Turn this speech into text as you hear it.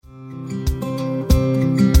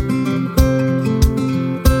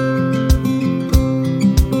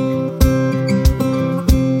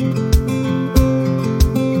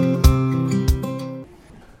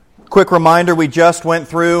quick reminder, we just went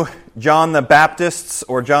through John the Baptist's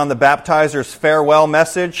or John the Baptizer's farewell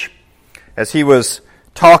message as he was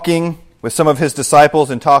talking with some of his disciples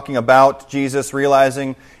and talking about Jesus,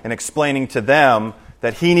 realizing and explaining to them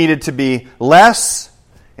that he needed to be less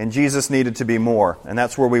and Jesus needed to be more. And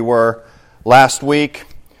that's where we were last week.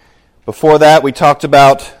 Before that, we talked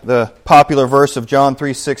about the popular verse of John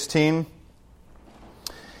 3:16.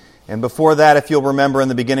 And before that, if you'll remember in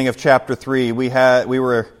the beginning of chapter 3, we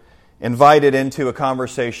were invited into a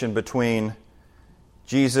conversation between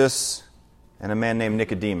Jesus and a man named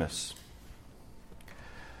Nicodemus.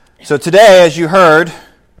 So today, as you heard,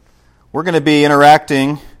 we're going to be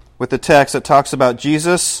interacting with the text that talks about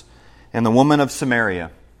Jesus and the woman of Samaria.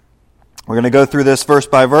 We're going to go through this verse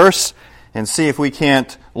by verse and see if we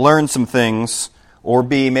can't learn some things or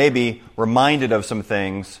be maybe reminded of some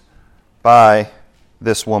things by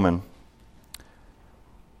this woman.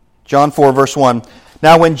 John 4, verse 1.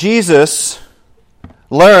 Now when Jesus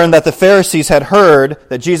learned that the Pharisees had heard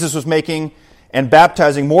that Jesus was making and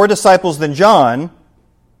baptizing more disciples than John,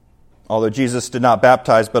 although Jesus did not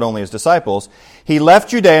baptize but only his disciples, he left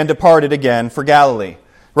Judea and departed again for Galilee.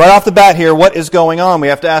 Right off the bat here, what is going on? We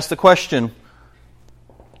have to ask the question.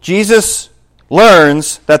 Jesus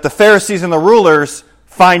learns that the Pharisees and the rulers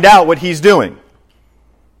find out what he's doing.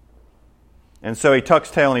 And so he tucks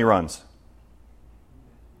tail and he runs.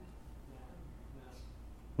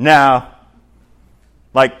 Now,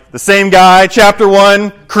 like the same guy, chapter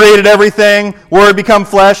 1, created everything, Word become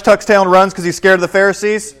flesh, tucks tail and runs because he's scared of the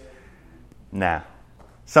Pharisees? Nah.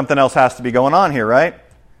 Something else has to be going on here, right?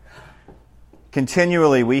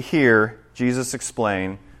 Continually we hear Jesus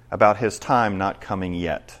explain about his time not coming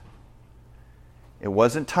yet. It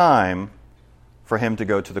wasn't time for him to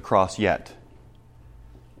go to the cross yet.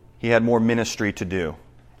 He had more ministry to do.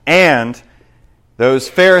 And those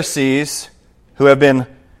Pharisees who have been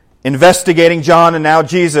investigating John and now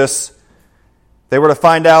Jesus, they were to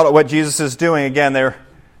find out what Jesus is doing. Again,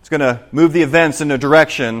 it's going to move the events in a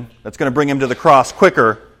direction that's going to bring him to the cross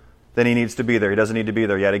quicker than he needs to be there. He doesn't need to be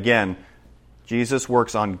there yet. Again, Jesus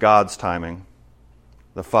works on God's timing,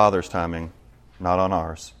 the Father's timing, not on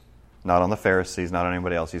ours, not on the Pharisees, not on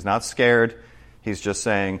anybody else. He's not scared. He's just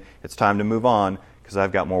saying, it's time to move on because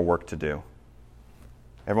I've got more work to do.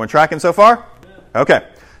 Everyone tracking so far? Okay.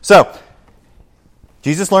 So,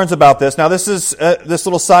 Jesus learns about this. Now, this is this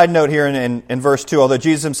little side note here in verse 2. Although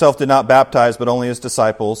Jesus himself did not baptize, but only his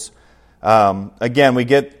disciples. Again,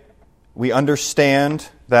 we understand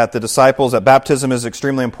that the disciples, that baptism is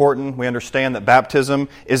extremely important. We understand that baptism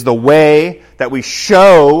is the way that we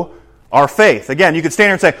show our faith. Again, you could stand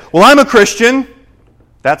here and say, well, I'm a Christian.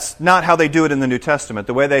 That's not how they do it in the New Testament.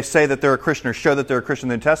 The way they say that they're a Christian or show that they're a Christian in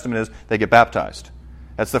the New Testament is they get baptized.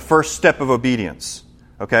 That's the first step of obedience.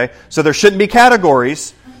 Okay? So there shouldn't be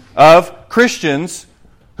categories of Christians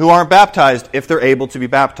who aren't baptized if they're able to be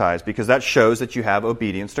baptized, because that shows that you have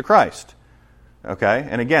obedience to Christ. Okay?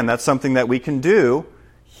 And again, that's something that we can do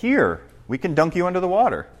here. We can dunk you under the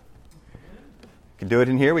water. We can do it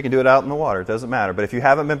in here, we can do it out in the water. It doesn't matter. But if you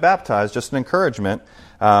haven't been baptized, just an encouragement.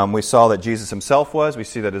 We saw that Jesus himself was. We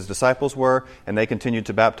see that his disciples were. And they continued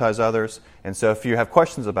to baptize others. And so if you have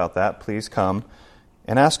questions about that, please come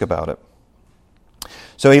and ask about it.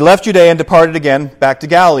 So he left Judea and departed again back to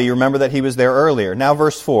Galilee. You remember that he was there earlier. Now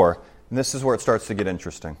verse 4. And this is where it starts to get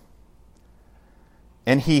interesting.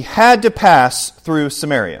 And he had to pass through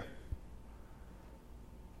Samaria.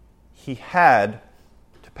 He had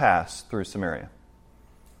to pass through Samaria.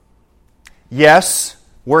 Yes,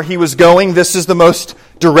 where he was going, this is the most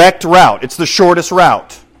direct route. It's the shortest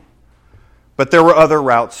route. But there were other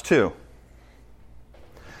routes too.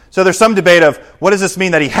 So there's some debate of, what does this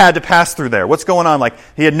mean that he had to pass through there? What's going on? Like,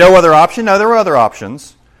 he had no other option? No, there were other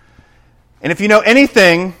options. And if you know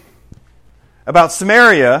anything about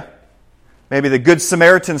Samaria, maybe the Good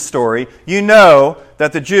Samaritan story, you know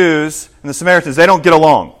that the Jews and the Samaritans, they don't get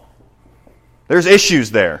along. There's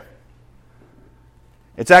issues there.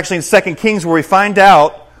 It's actually in 2 Kings where we find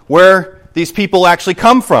out where these people actually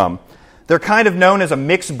come from. They're kind of known as a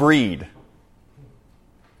mixed breed.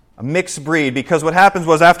 A mixed breed, because what happens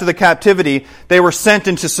was after the captivity, they were sent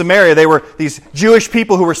into Samaria. They were these Jewish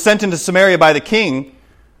people who were sent into Samaria by the king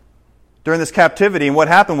during this captivity. And what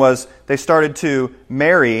happened was they started to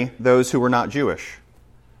marry those who were not Jewish.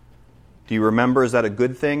 Do you remember, is that a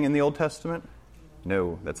good thing in the Old Testament?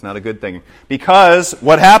 No, that's not a good thing. Because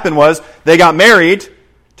what happened was they got married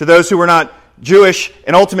to those who were not Jewish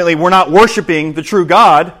and ultimately were not worshiping the true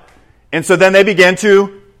God. And so then they began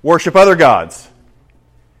to worship other gods.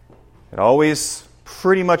 It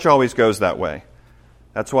pretty much always goes that way.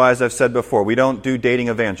 That's why, as I've said before, we don't do dating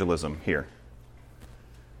evangelism here.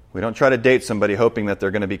 We don't try to date somebody hoping that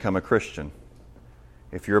they're going to become a Christian.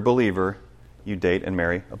 If you're a believer, you date and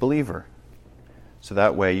marry a believer. So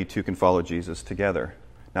that way you two can follow Jesus together,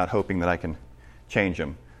 not hoping that I can change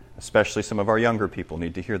him. Especially some of our younger people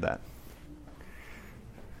need to hear that.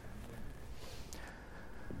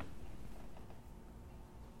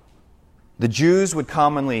 The Jews would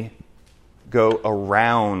commonly go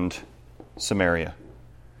around Samaria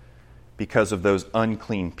because of those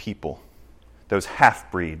unclean people, those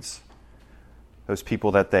half-breeds, those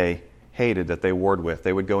people that they hated, that they warred with.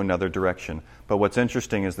 They would go another direction. But what's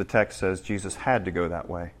interesting is the text says Jesus had to go that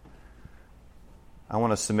way. I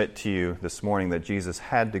want to submit to you this morning that Jesus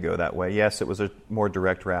had to go that way. Yes, it was a more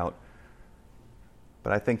direct route,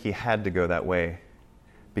 but I think he had to go that way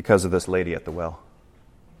because of this lady at the well.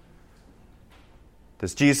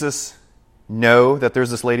 Does Jesus know that there's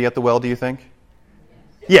this lady at the well, do you think?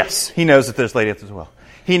 Yes, he knows that there's a lady at the well.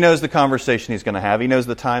 He knows the conversation he's going to have. He knows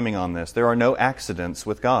the timing on this. There are no accidents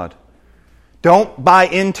with God. Don't buy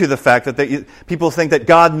into the fact that people think that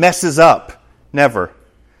God messes up. Never.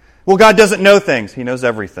 Well, God doesn't know things. He knows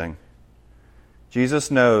everything.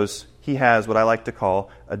 Jesus knows he has what I like to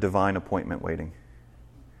call a divine appointment waiting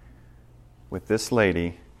with this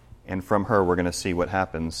lady, and from her we're going to see what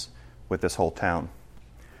happens with this whole town.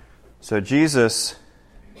 So Jesus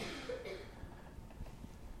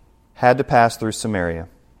had to pass through Samaria.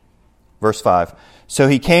 Verse 5. So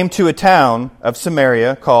he came to a town of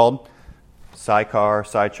Samaria called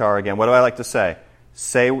Sychar again. What do I like to say?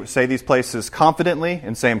 Say these places confidently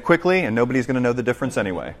and say them quickly, and nobody's going to know the difference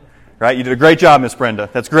anyway. Right? You did a great job, Miss Brenda.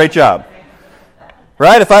 That's a great job.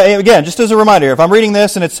 Right? Again, just as a reminder, if I'm reading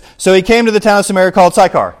this and it's, so he came to the town of Samaria called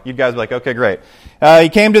Sychar. You guys are like, okay, great. He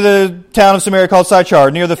came to the town of Samaria called Sychar,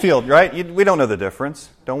 near the field, right? We don't know the difference.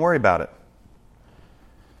 Don't worry about it.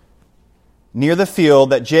 Near the field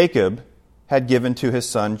that Jacob had given to his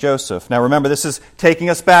son Joseph. Now remember, this is taking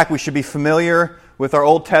us back. We should be familiar with our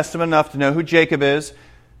Old Testament enough to know who Jacob is.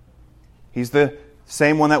 He's the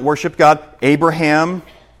same one that worshiped God. Abraham,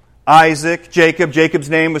 Isaac, Jacob. Jacob's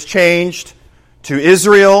name was changed to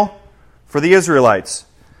Israel for the Israelites.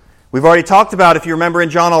 We've already talked about, if you remember in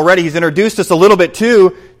John already, he's introduced us a little bit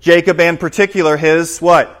to Jacob, and in particular his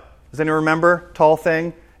what? Does anyone remember? Tall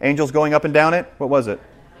thing? Angels going up and down it? What was it?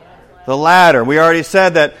 The ladder. We already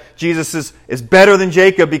said that Jesus is better than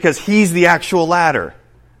Jacob because he's the actual ladder.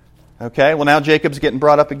 Okay, well now Jacob's getting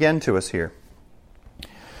brought up again to us here.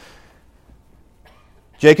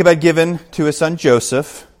 Jacob had given to his son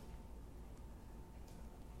Joseph.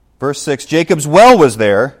 Verse 6, Jacob's well was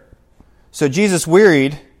there, so Jesus,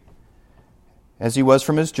 wearied as he was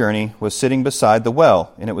from his journey, was sitting beside the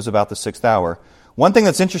well, and it was about the 6th hour. One thing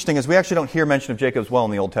that's interesting is we actually don't hear mention of Jacob's well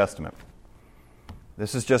in the Old Testament.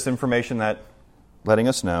 This is just information that letting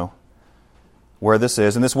us know where this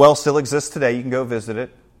is. And this well still exists today. You can go visit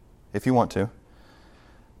it if you want to.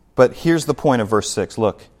 But here's the point of verse 6.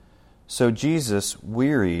 Look, so Jesus,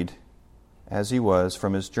 wearied as he was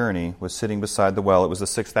from his journey, was sitting beside the well. It was the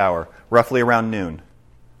 6th hour, roughly around noon.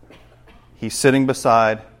 He's sitting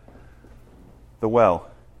beside the well.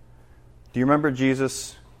 Do you remember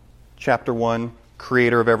Jesus, chapter 1,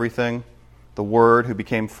 creator of everything? The Word who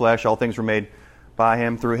became flesh. All things were made by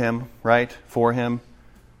him, through him, right? For him.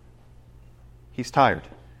 He's tired.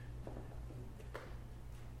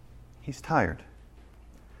 He's tired.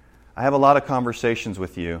 I have a lot of conversations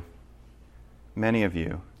with you, many of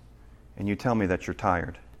you, and you tell me that you're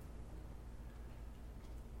tired.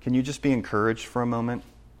 Can you just be encouraged for a moment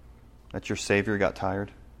that your Savior got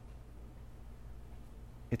tired?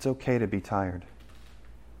 It's okay to be tired.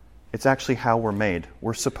 It's actually how we're made.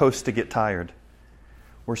 We're supposed to get tired.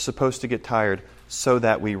 We're supposed to get tired so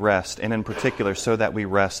that we rest, and in particular, so that we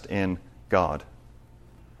rest in God.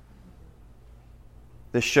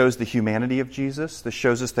 This shows the humanity of Jesus. This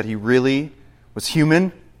shows us that he really was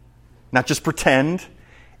human, not just pretend,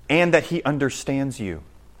 and that he understands you.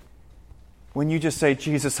 When you just say,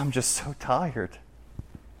 Jesus, I'm just so tired,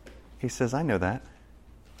 he says, I know that.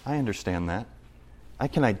 I understand that. I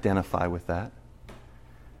can identify with that.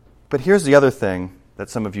 But here's the other thing that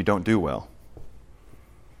some of you don't do well.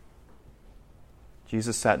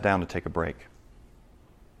 Jesus sat down to take a break.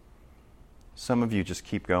 Some of you just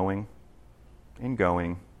keep going and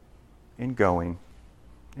going and going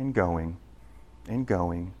and going and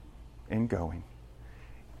going and going.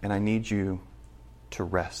 And I need you to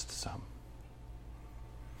rest some.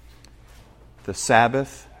 The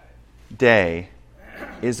Sabbath day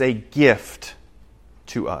is a gift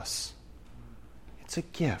to us. It's a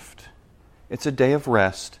gift. It's a day of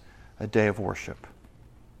rest, a day of worship.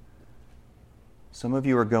 Some of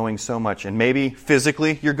you are going so much, and maybe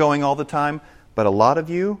physically you're going all the time, But a lot of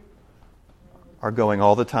you are going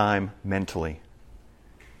all the time mentally.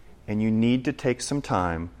 And you need to take some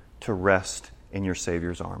time to rest in your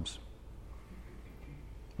Savior's arms.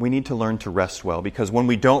 We need to learn to rest well, because when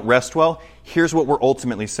we don't rest well, here's what we're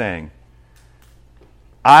ultimately saying.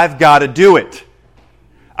 I've got to do it.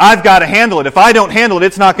 I've got to handle it. If I don't handle it,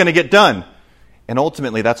 it's not going to get done. And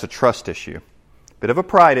ultimately, that's a trust issue. Bit of a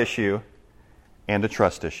pride issue and a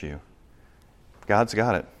trust issue. God's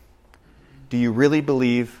got it. Do you really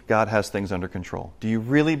believe God has things under control? Do you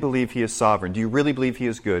really believe He is sovereign? Do you really believe He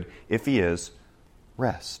is good? If He is,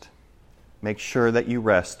 rest. Make sure that you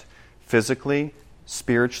rest physically,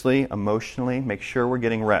 spiritually, emotionally. Make sure we're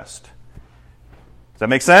getting rest. Does that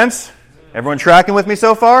make sense? Everyone tracking with me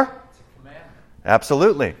so far?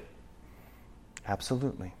 Absolutely.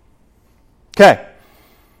 Absolutely. Okay.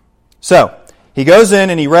 So, he goes in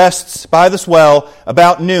and he rests by this well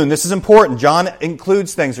about noon. This is important. John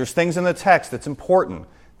includes things. There's things in the text that's important,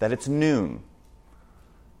 that it's noon.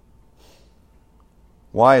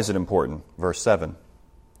 Why is it important? Verse 7.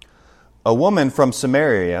 A woman from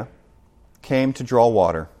Samaria came to draw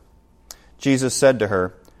water. Jesus said to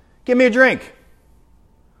her, "Give me a drink."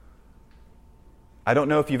 I don't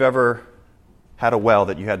know if you've ever had a well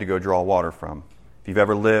that you had to go draw water from. If you've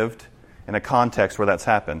ever lived in a context where that's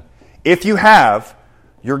happened. If you have,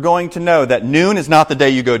 you're going to know that noon is not the day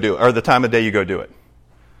you go do it, or the time of day you go do it.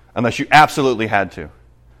 Unless you absolutely had to.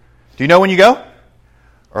 Do you know when you go?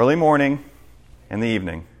 Early morning and the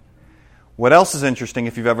evening. What else is interesting,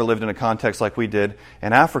 if you've ever lived in a context like we did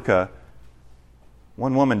in Africa,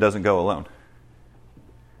 one woman doesn't go alone.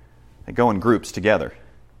 They go in groups together.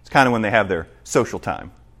 It's kind of when they have their social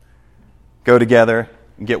time. Go together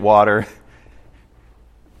and get water.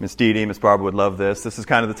 Miss Dee Dee, Miss Barbara would love this. This is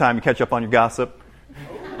kind of the time you catch up on your gossip.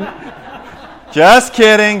 Just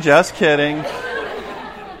kidding, just kidding.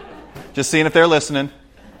 Just seeing if they're listening.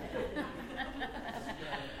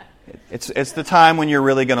 It's the time when you're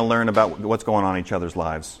really going to learn about what's going on in each other's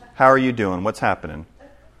lives. How are you doing? What's happening?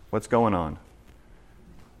 What's going on?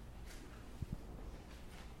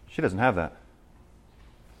 She doesn't have that.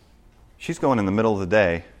 She's going in the middle of the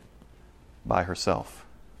day by herself,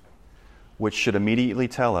 which should immediately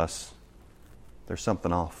tell us there's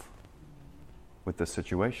something off with this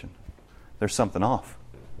situation. There's something off.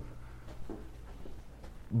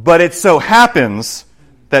 But it so happens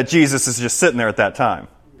that Jesus is just sitting there at that time.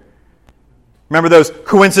 Remember those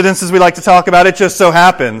coincidences we like to talk about? It just so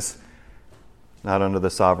happens. Not under the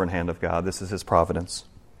sovereign hand of God. This is His providence.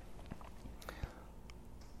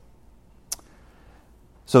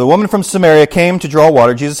 So the woman from Samaria came to draw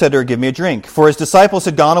water. Jesus said to her, "Give me a drink." For His disciples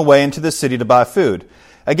had gone away into the city to buy food.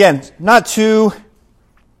 Again, not too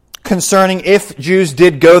concerning. If Jews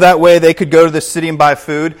did go that way, they could go to the city and buy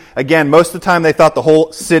food. Again, most of the time they thought the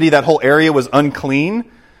whole city, that whole area was unclean.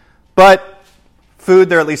 But food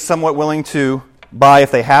they're at least somewhat willing to buy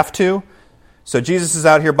if they have to. So Jesus is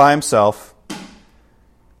out here by Himself.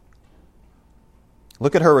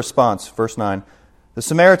 Look at her response, verse 9. The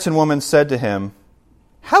Samaritan woman said to Him,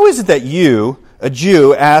 "How is it that you, a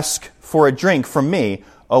Jew, ask for a drink from me,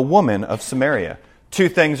 a woman of Samaria?" Two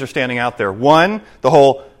things are standing out there. One, the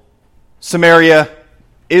whole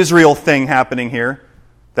Samaria-Israel thing happening here.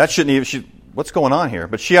 That shouldn't even... what's going on here?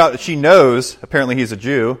 But she knows, apparently he's a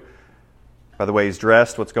Jew, by the way he's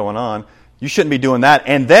dressed, what's going on. You shouldn't be doing that.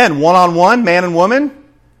 And then, one-on-one, man and woman,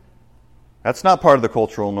 that's not part of the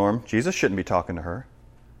cultural norm. Jesus shouldn't be talking to her.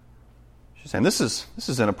 She's saying, this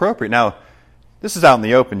is inappropriate. Now, this is out in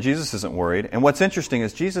the open. Jesus isn't worried. And what's interesting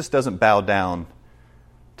is Jesus doesn't bow down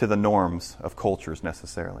to the norms of cultures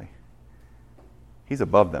necessarily. He's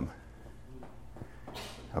above them.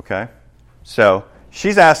 Okay? So,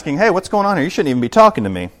 she's asking, "Hey, what's going on here? You shouldn't even be talking to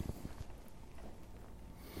me."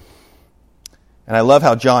 And I love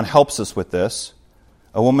how John helps us with this.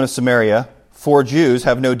 A woman of Samaria, for Jews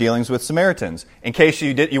have no dealings with Samaritans. In case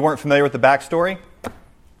you weren't familiar with the backstory,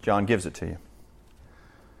 John gives it to you.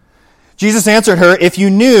 Jesus answered her, "If you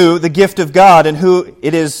knew the gift of God and who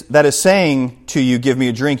it is that is saying to you, 'Give me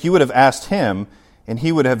a drink,' you would have asked Him, and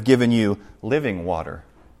He would have given you living water."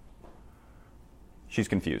 She's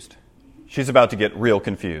confused. She's about to get real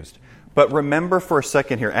confused. But remember for a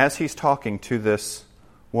second here, as He's talking to this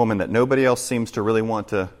woman that nobody else seems to really want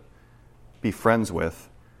to be friends with,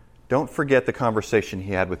 don't forget the conversation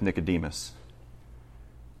He had with Nicodemus.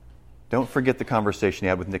 Don't forget the conversation He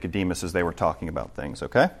had with Nicodemus as they were talking about things,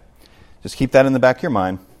 okay? Just keep that in the back of your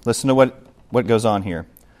mind. Listen to what goes on here.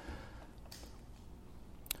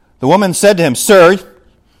 The woman said to him, "Sir,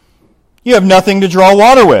 you have nothing to draw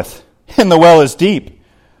water with, and the well is deep.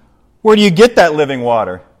 Where do you get that living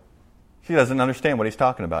water?" She doesn't understand what he's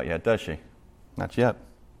talking about yet, does she? Not yet.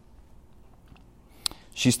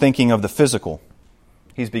 She's thinking of the physical.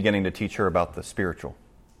 He's beginning to teach her about the spiritual.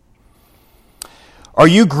 Are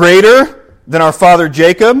you greater than our father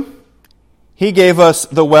Jacob? He gave us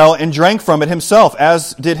the well and drank from it himself,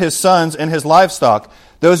 as did his sons and his livestock.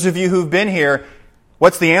 Those of you who've been here,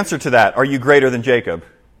 what's the answer to that? Are you greater than Jacob?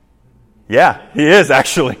 Yeah, he is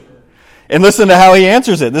actually. And listen to how he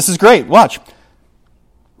answers it. This is great. Watch.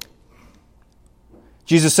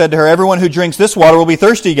 Jesus said to her, everyone who drinks this water will be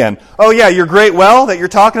thirsty again. Oh yeah, your great well that you're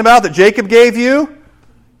talking about, that Jacob gave you,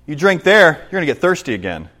 you drink there, you're going to get thirsty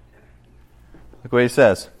again. Look what he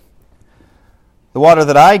says. The water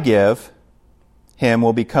that I give him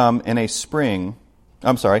will become in a spring.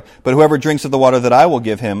 But whoever drinks of the water that I will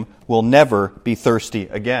give him will never be thirsty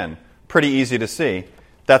again. Pretty easy to see.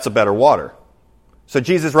 That's a better water. So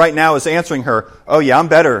Jesus right now is answering her, oh yeah, I'm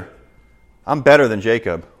better. I'm better than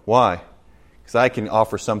Jacob. Why? Because I can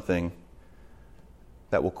offer something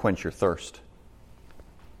that will quench your thirst.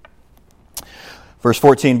 Verse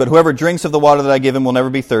 14, but whoever drinks of the water that I give him will never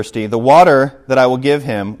be thirsty. The water that I will give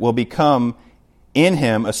him will become in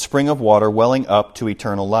him a spring of water welling up to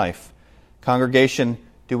eternal life. Congregation,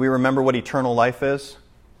 do we remember what eternal life is?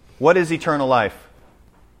 What is eternal life?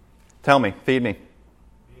 Tell me, feed me.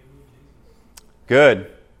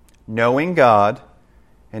 Good. Knowing God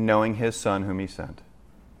and knowing His Son whom He sent.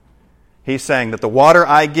 He's saying that the water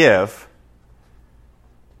I give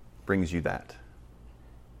brings you that.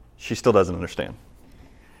 She still doesn't understand.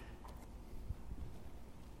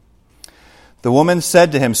 The woman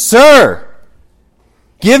said to him, Sir,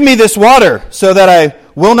 give me this water so that I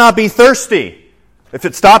will not be thirsty. If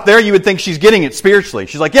it stopped there, you would think she's getting it spiritually.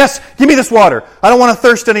 She's like, yes, give me this water. I don't want to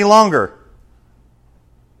thirst any longer.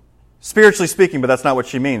 Spiritually speaking, but that's not what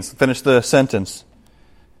she means. Finish the sentence.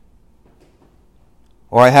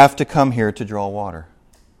 Or I have to come here to draw water.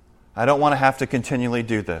 I don't want to have to continually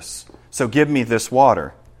do this. So give me this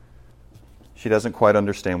water. She doesn't quite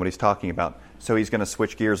understand what he's talking about. So he's going to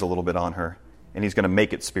switch gears a little bit on her, and he's going to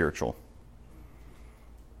make it spiritual.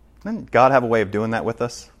 Doesn't God have a way of doing that with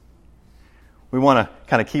us? We want to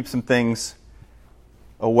kind of keep some things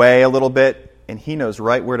away a little bit, and He knows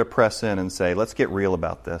right where to press in and say, let's get real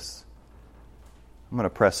about this. I'm going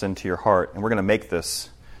to press into your heart, and we're going to make this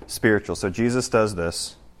spiritual. So Jesus does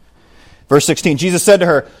this. Verse 16, Jesus said to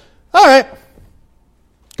her, all right,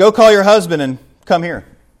 go call your husband and come here.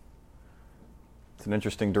 It's an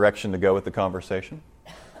interesting direction to go with the conversation.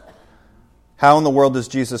 How in the world does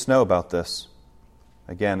Jesus know about this?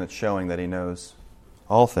 Again, it's showing that He knows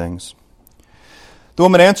all things. The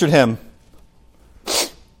woman answered him,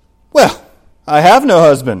 well, I have no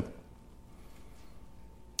husband.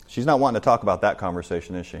 She's not wanting to talk about that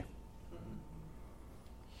conversation, is she?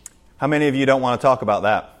 How many of you don't want to talk about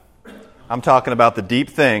that? I'm talking about the deep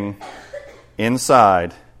thing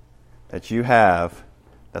inside that you have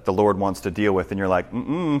that the Lord wants to deal with, and you're like,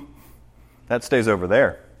 that stays over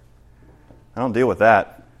there. I don't deal with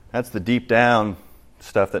that. That's the deep down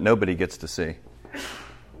stuff that nobody gets to see.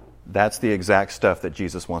 That's the exact stuff that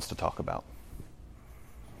Jesus wants to talk about.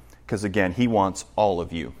 Because again, He wants all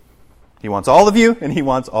of you. He wants all of you, and He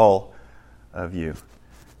wants all of you.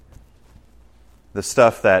 The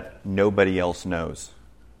stuff that nobody else knows.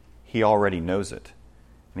 He already knows it,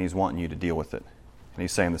 and He's wanting you to deal with it. And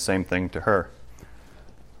He's saying the same thing to her.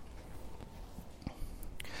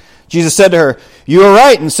 Jesus said to her, you are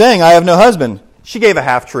right in saying, I have no husband. She gave a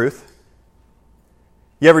half-truth.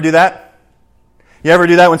 You ever do that? You ever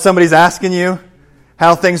do that when somebody's asking you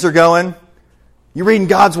how things are going? You reading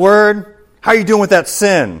God's Word? How are you doing with that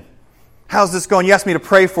sin? How's this going? You asked me to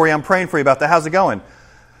pray for you. I'm praying for you about that. How's it going?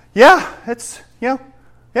 Yeah, it's, in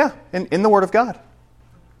the Word of God.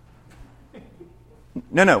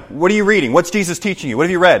 No. What are you reading? What's Jesus teaching you? What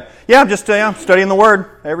have you read? Yeah, I'm just studying the Word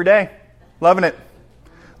every day. Loving it.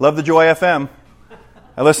 Love the Joy FM.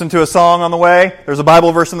 I listen to a song on the way. There's a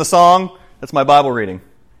Bible verse in the song. That's my Bible reading.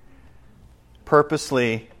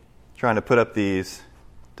 Purposely trying to put up these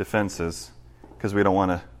defenses because we don't want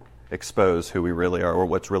to expose who we really are or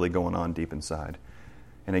what's really going on deep inside.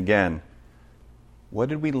 And again, what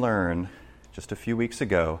did we learn just a few weeks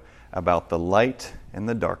ago about the light and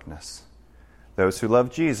the darkness? Those who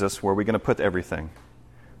love Jesus, where are we going to put everything?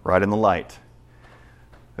 Right in the light.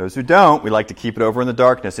 Those who don't, we like to keep it over in the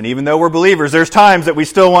darkness. And even though we're believers, there's times that we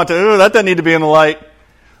still want to, that doesn't need to be in the light.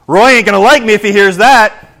 Roy ain't going to like me if he hears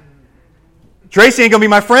that. Tracy ain't going to be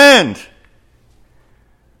my friend.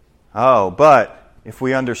 Oh, but if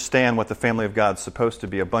we understand what the family of God's supposed to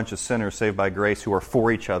be, a bunch of sinners saved by grace who are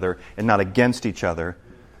for each other and not against each other,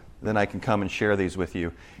 then I can come and share these with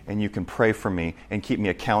you. And you can pray for me and keep me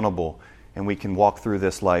accountable. And we can walk through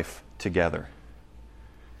this life together.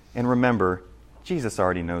 And remember, Jesus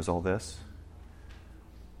already knows all this.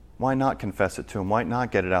 Why not confess it to Him? Why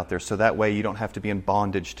not get it out there so that way you don't have to be in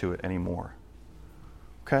bondage to it anymore?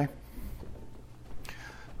 Okay?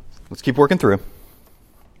 Let's keep working through.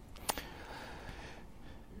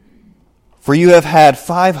 For you have had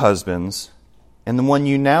 5 husbands, and the one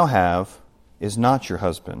you now have is not your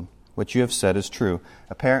husband. What you have said is true.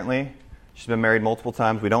 Apparently, she's been married multiple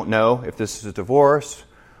times. We don't know if this is a divorce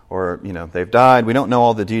or, they've died. We don't know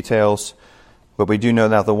all the details. But we do know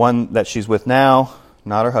that the one that she's with now,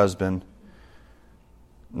 not her husband,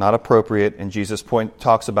 not appropriate. And Jesus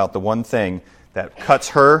talks about the one thing that cuts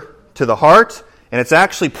her to the heart. And it's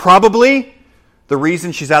actually probably the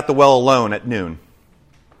reason she's at the well alone at noon.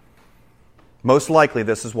 Most likely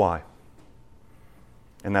this is why.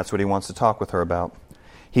 And that's what He wants to talk with her about.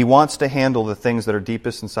 He wants to handle the things that are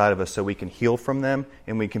deepest inside of us so we can heal from them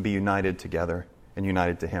and we can be united together and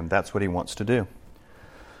united to Him. That's what He wants to do.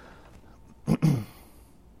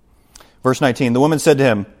 Verse 19, the woman said to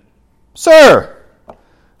Him, Sir,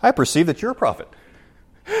 I perceive that you're a prophet.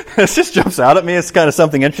 This just jumps out at me. It's kind of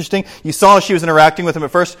something interesting. You saw she was interacting with Him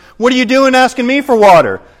at first. What are you doing asking me for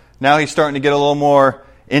water? Now He's starting to get a little more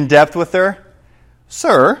in depth with her.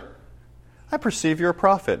 Sir, I perceive you're a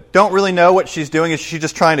prophet. Don't really know what she's doing. Is she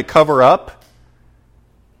just trying to cover up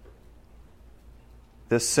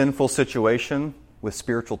this sinful situation with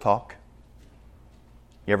spiritual talk?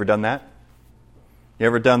 You ever done that? You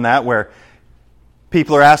ever done that where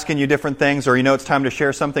people are asking you different things or it's time to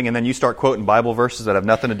share something and then you start quoting Bible verses that have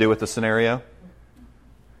nothing to do with the scenario?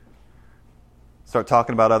 Start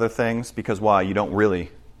talking about other things because why? You don't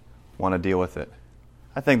really want to deal with it.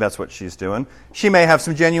 I think that's what she's doing. She may have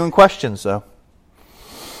some genuine questions, though.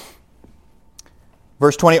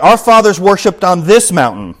 Verse 20, Our fathers worshipped on this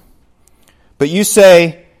mountain, but you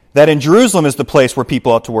say that in Jerusalem is the place where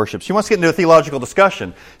people ought to worship. She wants to get into a theological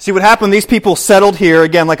discussion. See, what happened, these people settled here.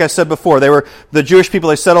 Again, like I said before, they were the Jewish people.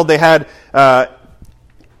 They settled. They had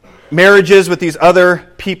marriages with these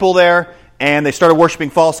other people there. And they started worshiping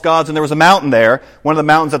false gods, and there was a mountain there, one of the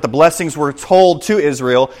mountains that the blessings were told to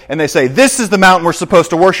Israel, and they say, this is the mountain we're supposed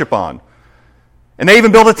to worship on. And they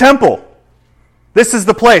even built a temple. This is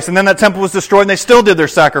the place. And then that temple was destroyed, and they still did their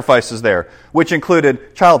sacrifices there, which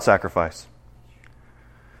included child sacrifice.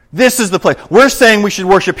 This is the place. We're saying we should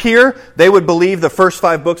worship here. They would believe the first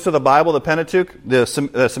 5 books of the Bible, the Pentateuch, the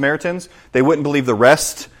Samaritans. They wouldn't believe the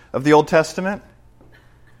rest of the Old Testament.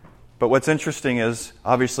 But what's interesting is,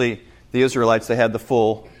 obviously, the Israelites, they had the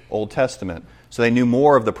full Old Testament. So they knew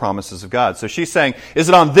more of the promises of God. So she's saying, is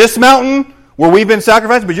it on this mountain where we've been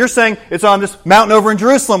sacrificed? But you're saying it's on this mountain over in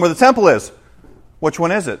Jerusalem where the temple is. Which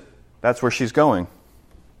one is it? That's where she's going.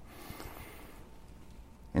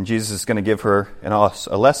 And Jesus is going to give her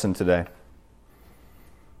a lesson today.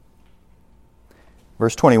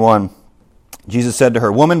 Verse 21, Jesus said to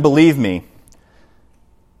her, Woman, believe me,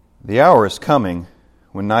 the hour is coming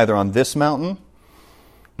when neither on this mountain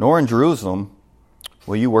nor in Jerusalem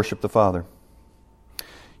will you worship the Father.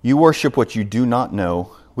 You worship what you do not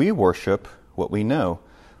know. We worship what we know,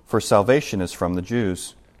 for salvation is from the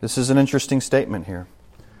Jews. This is an interesting statement here.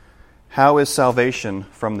 How is salvation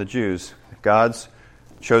from the Jews? God's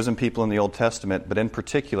chosen people in the Old Testament, but in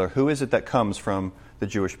particular, who is it that comes from the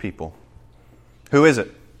Jewish people? Who is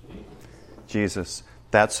it? Jesus.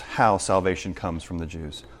 That's how salvation comes from the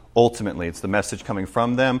Jews. Ultimately, it's the message coming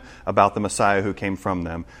from them about the Messiah who came from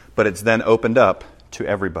them. But it's then opened up to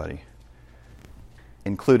everybody,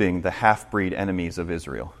 including the half-breed enemies of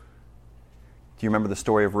Israel. Do you remember the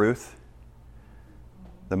story of Ruth?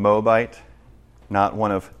 The Moabite, not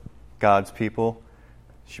one of God's people.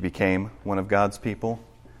 She became one of God's people.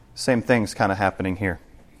 Same thing's kind of happening here.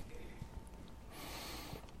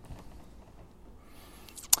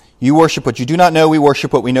 You worship what you do not know, we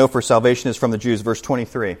worship what we know, for salvation is from the Jews. Verse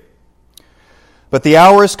 23. But the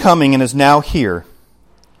hour is coming and is now here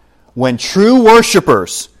when true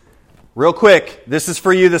worshipers, real quick, this is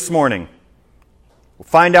for you this morning. We'll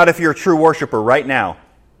find out if you're a true worshiper right now.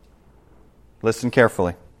 Listen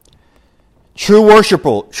carefully. True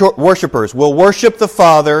worshipers will worship the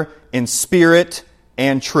Father in spirit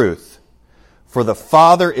and truth, for the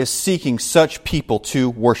Father is seeking such people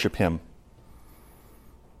to worship Him.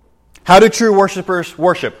 How do true worshipers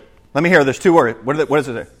worship? Let me hear. There's 2 words. What is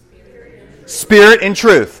it there? Spirit and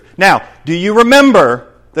truth. Now, do you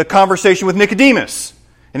remember the conversation with Nicodemus?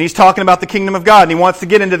 And he's talking about the kingdom of God, and he wants to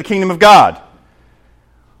get into the kingdom of God.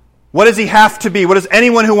 What does he have to be? What does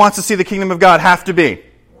anyone who wants to see the kingdom of God have to be?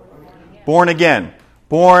 Born again.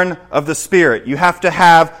 Born of the Spirit. You have to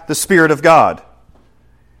have the Spirit of God.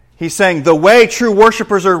 He's saying the way true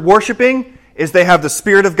worshipers are worshiping is they have the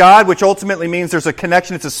Spirit of God, which ultimately means there's a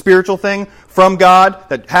connection. It's a spiritual thing from God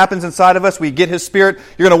that happens inside of us. We get His Spirit.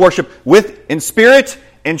 You're going to worship in spirit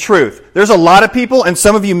and truth. There's a lot of people, and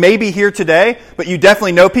some of you may be here today, but you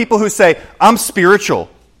definitely know people who say, I'm spiritual.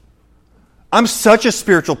 I'm such a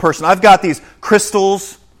spiritual person. I've got these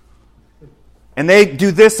crystals, and they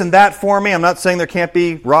do this and that for me. I'm not saying there can't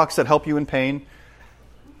be rocks that help you in pain.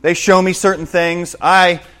 They show me certain things.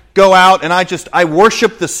 I go out and I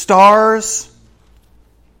worship the stars.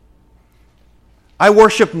 I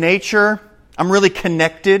worship nature. I'm really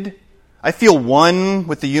connected. I feel one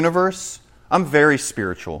with the universe. I'm very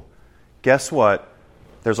spiritual. Guess what?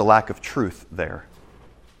 There's a lack of truth there.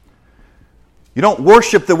 You don't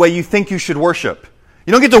worship the way you think you should worship.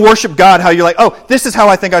 You don't get to worship God how you're like, oh, this is how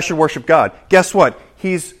I think I should worship God. Guess what?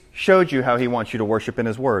 He's showed you how He wants you to worship in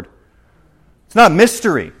His Word. It's not a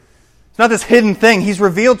mystery. It's not this hidden thing. He's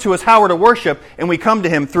revealed to us how we're to worship, and we come to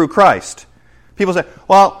Him through Christ. People say,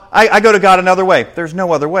 well, I go to God another way. There's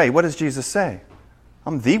no other way. What does Jesus say?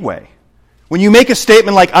 I'm the way. When you make a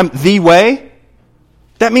statement like, I'm the way,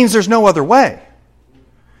 that means there's no other way.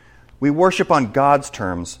 We worship on God's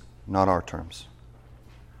terms, not our terms.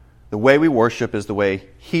 The way we worship is the way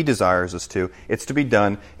He desires us to. It's to be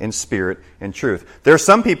done in spirit and truth. There are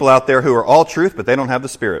some people out there who are all truth, but they don't have the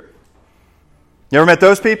Spirit. You ever met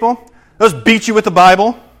those people? Those beat you with the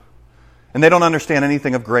Bible, and they don't understand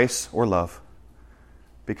anything of grace or love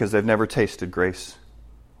because they've never tasted grace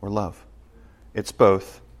or love. It's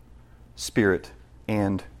both spirit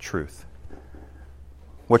and truth.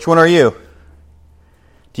 Which one are you?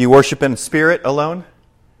 Do you worship in spirit alone?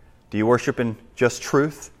 Do you worship in just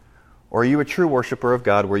truth? Or are you a true worshiper of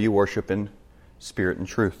God where you worship in spirit and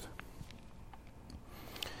truth?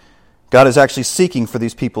 God is actually seeking for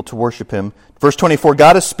these people to worship Him. Verse 24,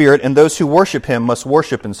 God is spirit, and those who worship Him must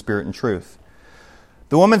worship in spirit and truth.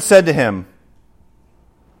 The woman said to Him,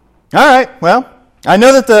 all right, well, I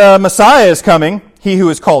know that the Messiah is coming, He who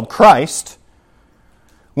is called Christ.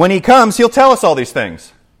 When He comes, He'll tell us all these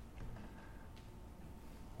things.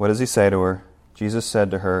 What does He say to her? Jesus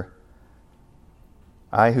said to her,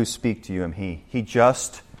 I who speak to you am He. He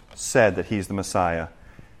just said that He's the Messiah.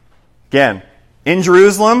 Again, in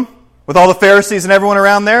Jerusalem, with all the Pharisees and everyone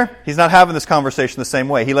around there, He's not having this conversation the same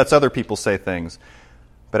way. He lets other people say things.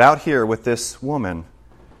 But out here with this woman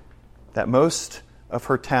that most of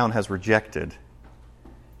her town has rejected,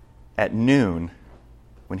 at noon,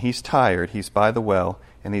 when He's tired, He's by the well,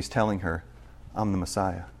 and He's telling her, I'm the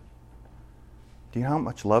Messiah. Do you know how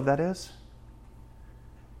much love that is?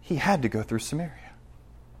 He had to go through Samaria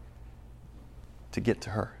to get to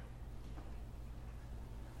her.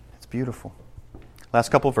 It's beautiful. Last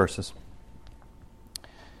couple of verses.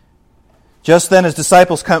 Just then His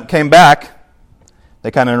disciples came back.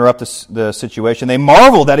 They kind of interrupt the situation. They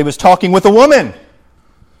marveled that He was talking with a woman.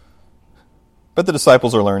 But the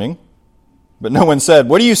disciples are learning. But no one said,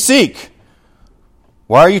 what do you seek?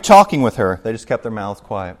 Why are you talking with her? They just kept their mouths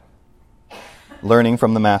quiet. Learning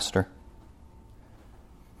from the Master.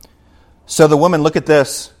 So the woman, look at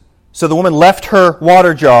this. So the woman left her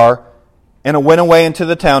water jar and went away into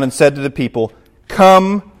the town and said to the people,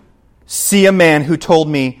 come see a man who told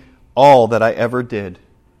me all that I ever did.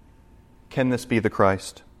 Can this be the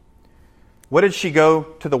Christ? What did she go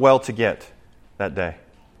to the well to get that day?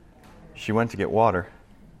 She went to get water.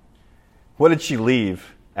 What did she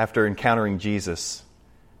leave after encountering Jesus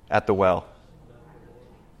at the well?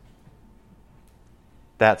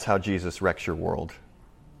 That's how Jesus wrecks your world.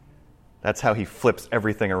 That's how He flips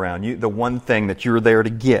everything around. The one thing that you're there to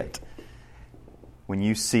get, when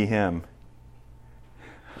you see Him,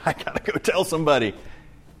 I got to go tell somebody.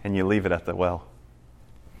 And you leave it at the well.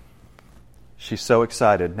 She's so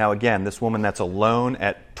excited. Now again, this woman that's alone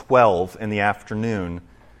at 12 in the afternoon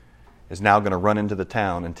is now going to run into the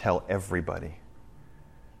town and tell everybody.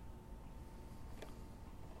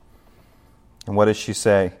 And what does she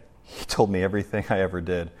say? He told me everything I ever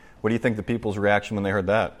did. What do you think the people's reaction when they heard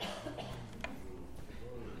that?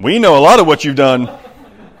 We know a lot of what you've done.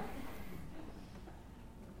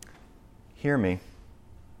 Hear me.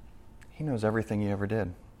 He knows everything you ever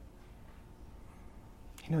did.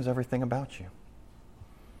 He knows everything about you.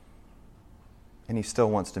 And He still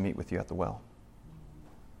wants to meet with you at the well.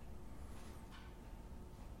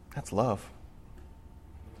 That's love.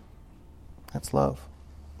 That's love.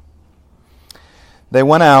 They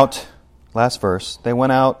went out, last verse, they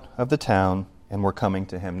went out of the town and were coming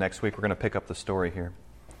to Him. Next week we're going to pick up the story here.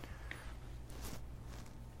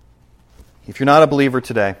 If you're not a believer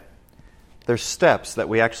today, there's steps that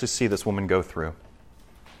we actually see this woman go through.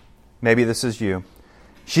 Maybe this is you.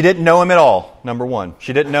 She didn't know Him at all, number one.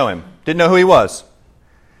 She didn't know Him. Didn't know who He was.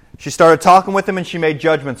 She started talking with him and she made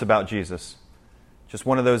judgments about Jesus. Just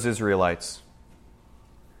one of those Israelites.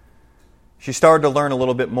 She started to learn a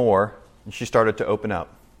little bit more and she started to open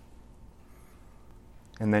up.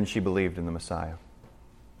 And then she believed in the Messiah.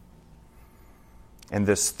 And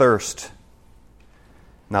this thirst,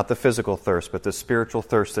 not the physical thirst, but the spiritual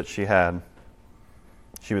thirst that she had,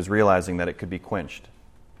 she was realizing that it could be quenched.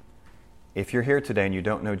 If you're here today and you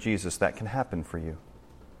don't know Jesus, that can happen for you.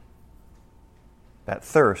 That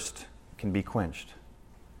thirst can be quenched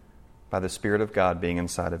by the Spirit of God being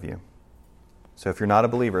inside of you. So if you're not a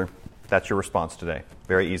believer, that's your response today.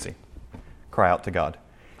 Very easy. Cry out to God.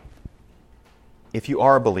 If you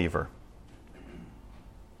are a believer,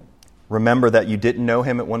 remember that you didn't know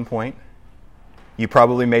him at one point. You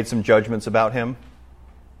probably made some judgments about him.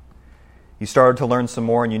 You started to learn some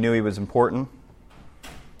more and you knew he was important.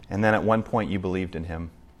 And then at one point you believed in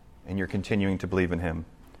him. And you're continuing to believe in him.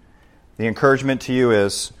 The encouragement to you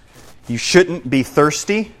is, you shouldn't be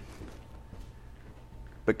thirsty.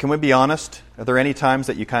 But can we be honest? Are there any times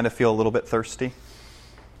that you kind of feel a little bit thirsty?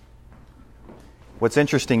 What's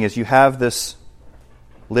interesting is you have this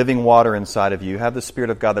living water inside of you. You have the Spirit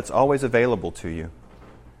of God that's always available to you.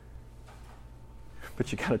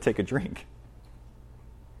 But you got to take a drink.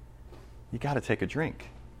 You got to take a drink.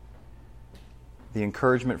 The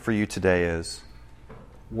encouragement for you today is,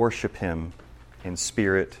 worship him in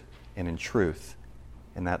spirit and in truth,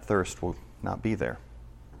 and that thirst will not be there.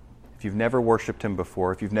 If you've never worshipped him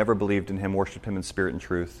before, if you've never believed in him, worship him in spirit and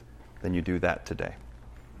truth, then you do that today.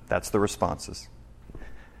 That's the responses.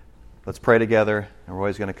 Let's pray together, and we're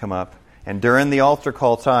always going to come up. And during the altar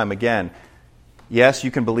call time, again, yes, you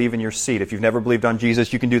can believe in your seat. If you've never believed on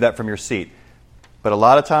Jesus, you can do that from your seat. But a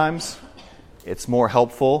lot of times, it's more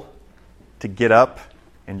helpful to get up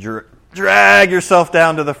and drag yourself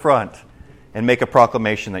down to the front and make a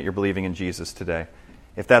proclamation that you're believing in Jesus today.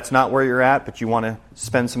 If that's not where you're at, but you want to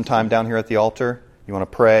spend some time down here at the altar, you want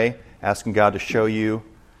to pray, asking God to show you,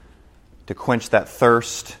 to quench that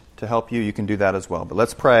thirst, to help you, you can do that as well. But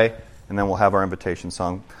let's pray, and then we'll have our invitation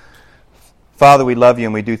song. Father, we love you,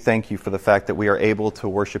 and we do thank you for the fact that we are able to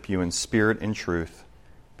worship you in spirit and truth,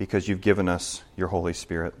 because you've given us your Holy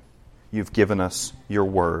Spirit. You've given us your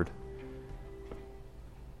word.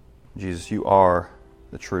 Jesus, you are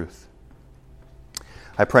the truth.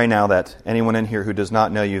 I pray now that anyone in here who does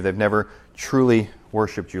not know you, they've never truly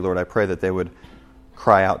worshipped you, Lord, I pray that they would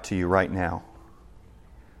cry out to you right now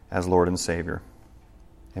as Lord and Savior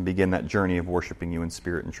and begin that journey of worshiping you in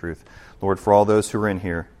spirit and truth. Lord, for all those who are in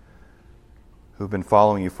here who've been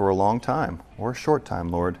following you for a long time or a short time,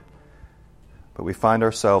 Lord, but we find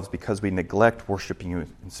ourselves, because we neglect worshiping you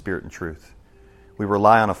in spirit and truth, we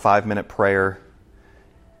rely on a 5-minute prayer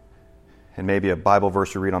and maybe a Bible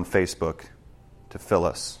verse we read on Facebook to fill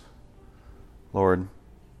us. Lord,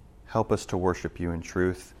 help us to worship you in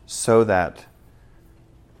truth so that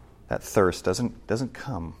that thirst doesn't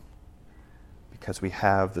come, because we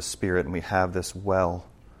have the Spirit and we have this well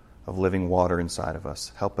of living water inside of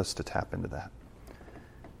us. Help us to tap into that.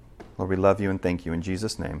 Lord, we love you and thank you. In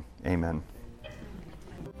Jesus' name, amen.